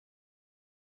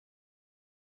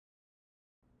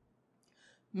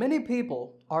Many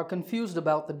people are confused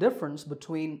about the difference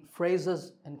between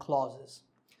phrases and clauses.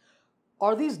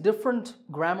 Are these different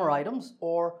grammar items,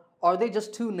 or are they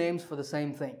just two names for the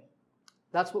same thing?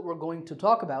 That's what we're going to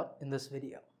talk about in this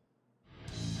video.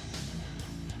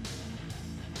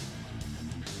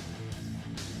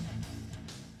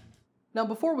 Now,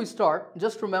 before we start,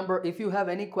 just remember, if you have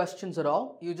any questions at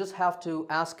all, you just have to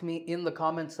ask me in the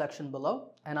comment section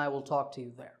below, and I will talk to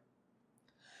you there.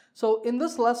 So in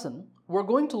this lesson, we're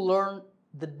going to learn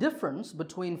the difference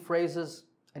between phrases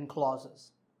and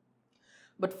clauses.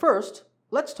 But first,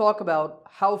 let's talk about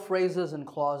how phrases and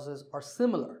clauses are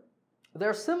similar.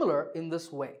 They're similar in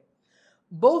this way.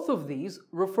 Both of these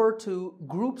refer to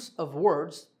groups of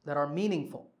words that are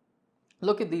meaningful.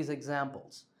 Look at these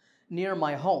examples. Near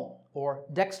my home, or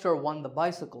Dexter won the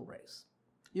bicycle race.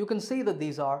 You can see that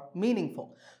these are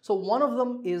meaningful. So one of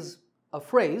them is a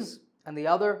phrase and the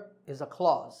other is a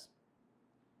clause.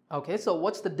 Okay, so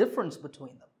what's the difference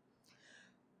between them?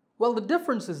 Well, the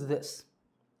difference is this.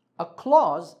 A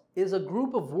clause is a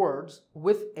group of words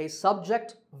with a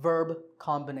subject-verb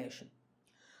combination.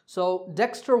 So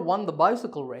Dexter won the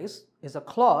bicycle race is a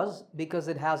clause because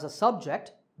it has a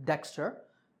subject, Dexter,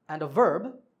 and a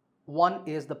verb. One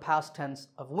is the past tense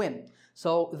of win.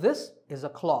 So this is a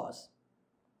clause.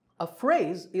 A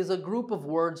phrase is a group of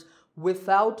words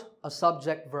without a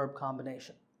subject-verb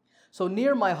combination. So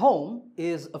near my home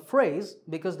is a phrase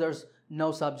because there's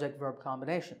no subject-verb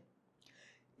combination.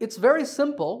 It's very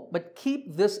simple, but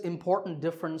keep this important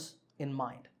difference in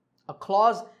mind. A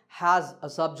clause has a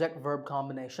subject-verb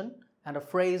combination and a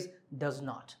phrase does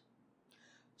not.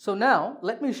 So now,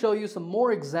 let me show you some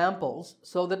more examples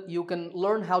so that you can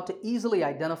learn how to easily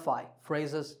identify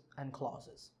phrases and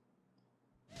clauses.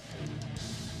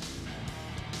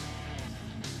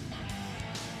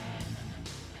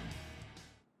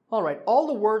 All right, all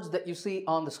the words that you see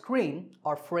on the screen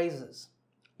are phrases.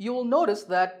 You will notice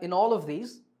that in all of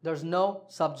these, there's no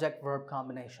subject-verb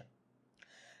combination.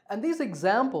 And these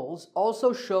examples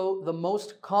also show the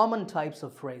most common types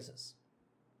of phrases.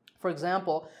 For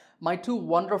example, my two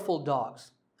wonderful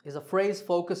dogs is a phrase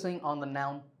focusing on the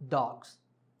noun dogs.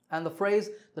 And the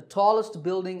phrase, the tallest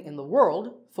building in the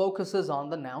world, focuses on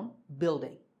the noun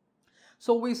building.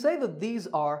 So we say that these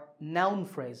are noun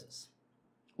phrases.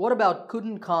 What about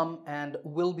couldn't come and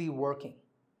will be working?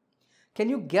 Can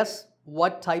you guess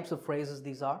what types of phrases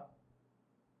these are?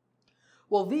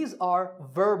 Well, these are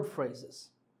verb phrases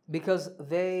because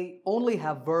they only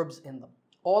have verbs in them.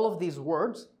 All of these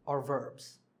words are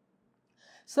verbs.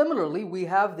 Similarly, we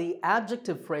have the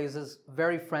adjective phrases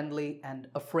very friendly and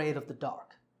afraid of the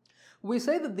dark. We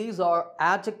say that these are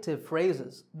adjective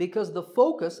phrases because the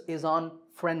focus is on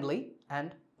friendly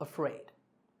and afraid.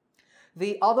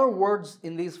 The other words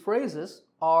in these phrases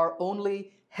are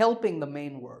only helping the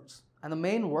main words, and the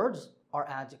main words are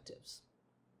adjectives.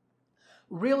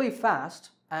 Really fast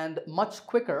and much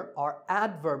quicker are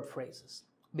adverb phrases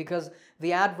because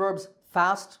the adverbs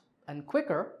fast and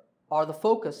quicker are the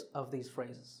focus of these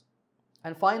phrases.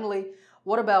 And finally,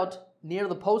 what about near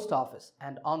the post office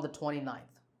and on the 29th?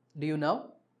 Do you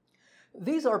know?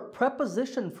 These are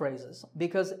preposition phrases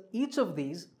because each of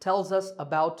these tells us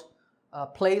about a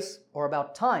place or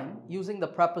about time using the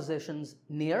prepositions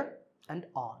near and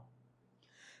on.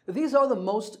 These are the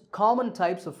most common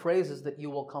types of phrases that you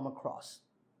will come across.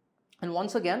 And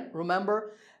once again,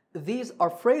 remember, these are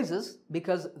phrases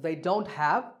because they don't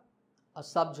have a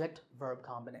subject-verb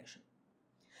combination.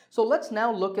 So let's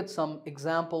now look at some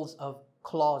examples of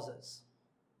clauses.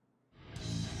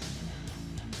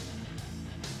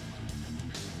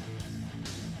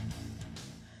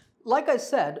 Like I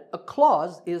said, a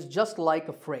clause is just like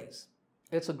a phrase.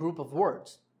 It's a group of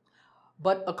words.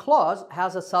 But a clause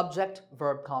has a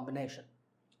subject-verb combination.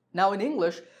 Now in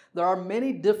English, there are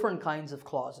many different kinds of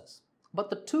clauses. But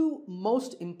the two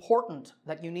most important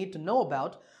that you need to know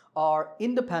about are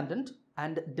independent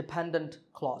and dependent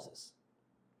clauses.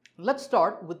 Let's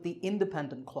start with the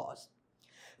independent clause.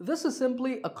 This is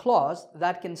simply a clause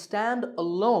that can stand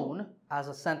alone as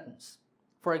a sentence.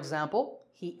 For example,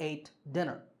 he ate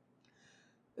dinner.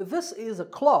 This is a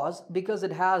clause because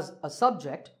it has a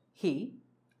subject, he,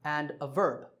 and a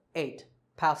verb, ate,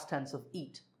 past tense of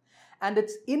eat. And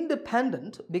it's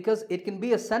independent because it can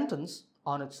be a sentence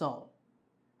on its own.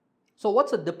 So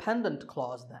what's a dependent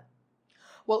clause then?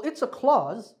 Well, it's a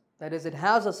clause, that is, it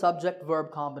has a subject-verb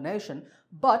combination,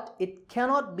 but it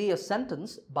cannot be a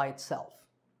sentence by itself.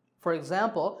 For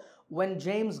example, when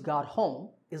James got home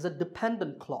is a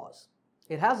dependent clause.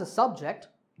 It has a subject,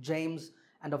 James,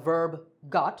 and a verb,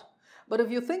 got, but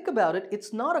if you think about it,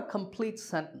 it's not a complete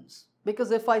sentence. Because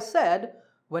if I said,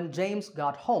 when James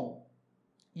got home,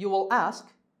 you will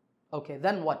ask, Okay,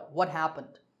 then what? What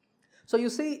happened? So you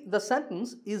see, the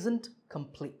sentence isn't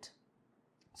complete.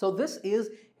 So this is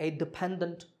a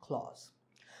dependent clause.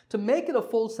 To make it a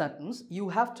full sentence, you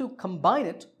have to combine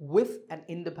it with an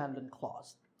independent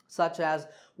clause, such as,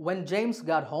 when James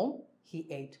got home, he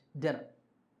ate dinner.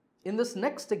 In this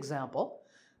next example,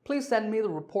 please send me the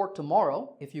report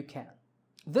tomorrow if you can.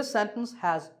 This sentence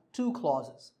has two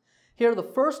clauses. Here, the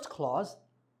first clause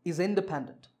is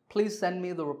independent. Please send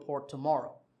me the report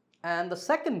tomorrow. And the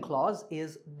second clause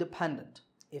is dependent,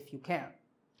 if you can.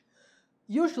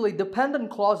 Usually,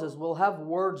 dependent clauses will have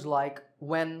words like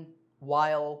when,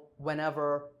 while,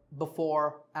 whenever,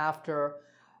 before, after,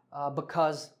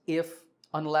 because, if,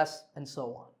 unless, and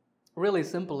so on. Really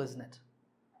simple, isn't it?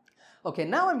 Okay,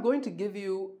 now I'm going to give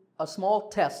you a small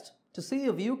test to see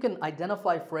if you can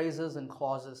identify phrases and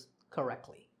clauses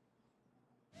correctly.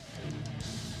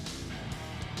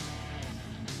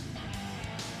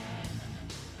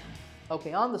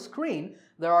 Okay, on the screen,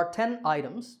 there are 10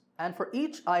 items, and for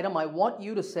each item, I want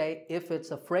you to say if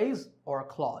it's a phrase or a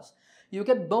clause. You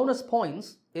get bonus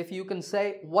points if you can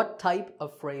say what type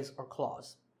of phrase or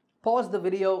clause. Pause the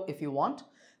video if you want,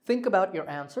 think about your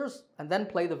answers, and then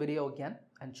play the video again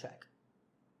and check.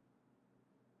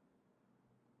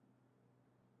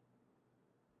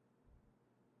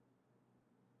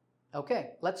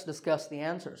 Okay, let's discuss the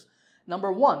answers.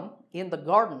 Number 1, in the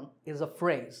garden, is a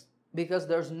phrase because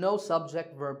there's no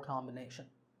subject-verb combination.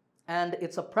 And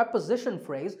it's a preposition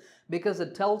phrase because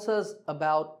it tells us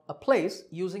about a place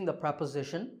using the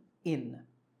preposition in.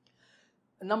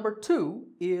 Number 2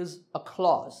 is a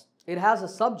clause. It has a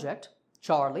subject,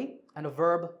 Charlie, and a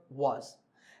verb, was.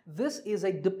 This is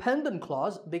a dependent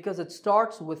clause because it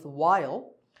starts with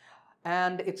while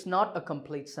and it's not a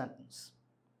complete sentence.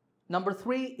 Number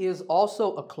 3 is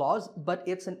also a clause, but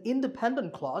it's an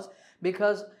independent clause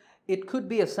because it could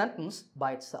be a sentence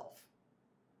by itself.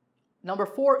 Number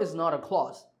 4 is not a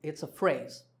clause, it's a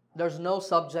phrase. There's no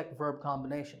subject-verb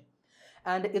combination.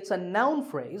 And it's a noun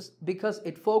phrase because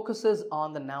it focuses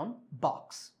on the noun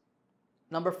box.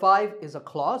 Number 5 is a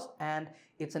clause and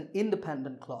it's an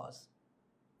independent clause.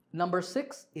 Number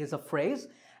 6 is a phrase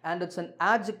and it's an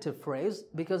adjective phrase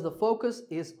because the focus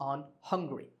is on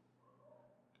hungry.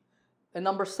 And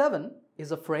number 7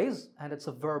 is a phrase and it's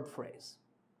a verb phrase.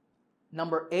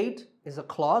 Number 8 is a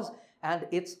clause and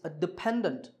it's a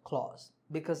dependent clause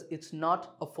because it's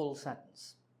not a full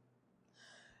sentence.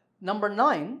 Number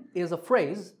 9 is a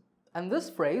phrase, and this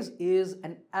phrase is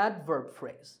an adverb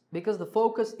phrase because the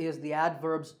focus is the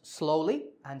adverbs slowly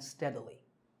and steadily.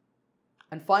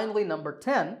 And finally, number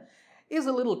 10 is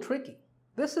a little tricky.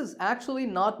 This is actually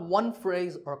not one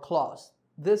phrase or clause.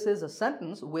 This is a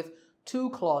sentence with two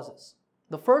clauses.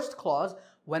 The first clause,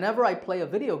 whenever I play a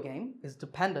video game, is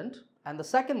dependent, and the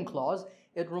second clause,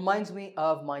 it reminds me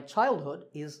of my childhood,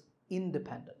 is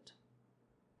independent.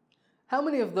 How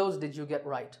many of those did you get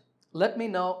right? Let me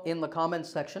know in the comments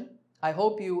section. I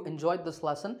hope you enjoyed this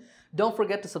lesson. Don't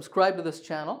forget to subscribe to this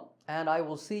channel, and I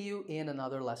will see you in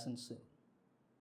another lesson soon.